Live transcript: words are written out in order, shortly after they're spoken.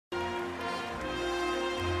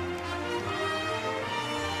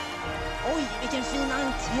Oj, vilken fin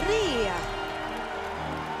entré!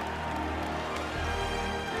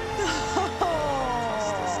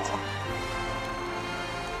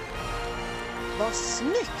 Vad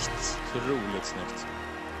snyggt! Otroligt snyggt.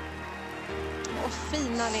 Och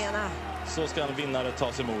fina Lena. Så ska en vinnare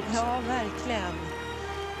tas emot. Ja, verkligen.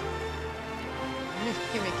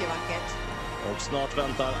 Mycket, mycket vackert. Och snart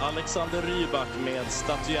väntar Alexander Rybak med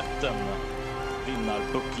statyetten.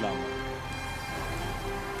 Vinnarbucklan.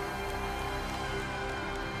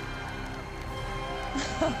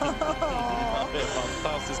 Det är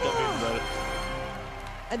fantastiska bilder.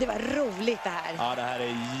 Det var roligt det här. Ja, det här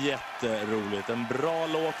är jätteroligt. En bra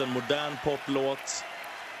låt, en modern poplåt.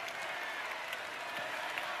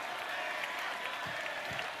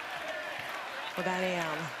 Och där är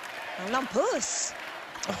han. Han vill ha en puss.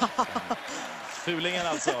 Fulingen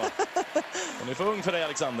alltså. Hon är för ung för dig,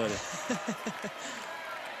 Alexander.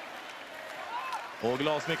 Och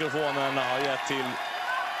glasmikrofonen har gett till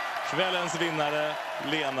kvällens vinnare,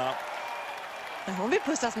 Lena. Hon vill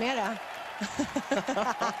pussas mera.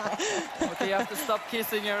 Okay, you have to stop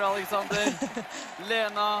kissing here, Alexander.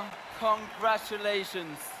 Lena,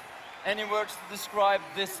 congratulations. Any words to describe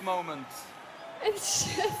this moment? It's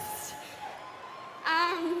just,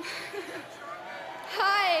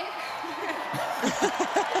 hi.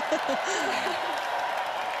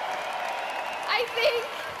 I think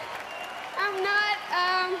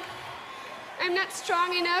I'm not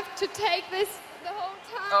strong enough to take this the whole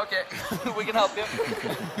time. Okay, we can help you.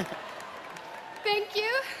 Thank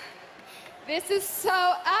you. This is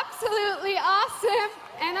so absolutely awesome,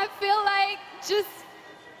 and I feel like just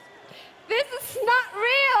this is not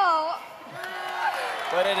real.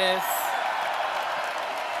 But it is.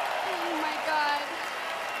 Oh my God.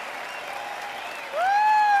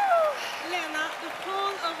 Lena, the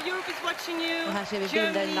whole of Europe is watching you. Och här ser vi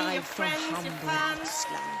bilder Germany, live your från friends, your Hamburg, fans.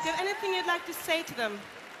 Tyskland. Do you have anything you'd like to say to them?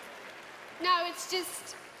 No, it's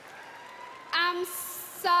just I'm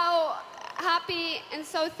so happy and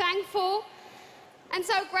so thankful and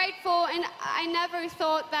so grateful, and I never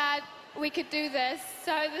thought that we could do this.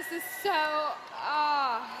 So this is so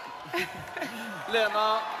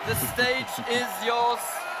Lena, the stage is yours.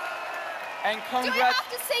 And Do I have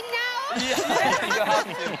to sing now? Yeah, you have to.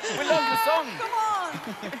 We love the song. Come on!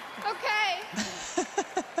 Okay.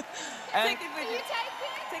 And, Take it with Can you. you take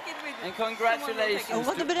it? Take it with you. and congratulations Hon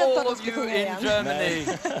var inte to beredd på att all hon of skulle you sjunga in igen. Germany.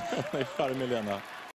 Nej, det är charmig, Lena.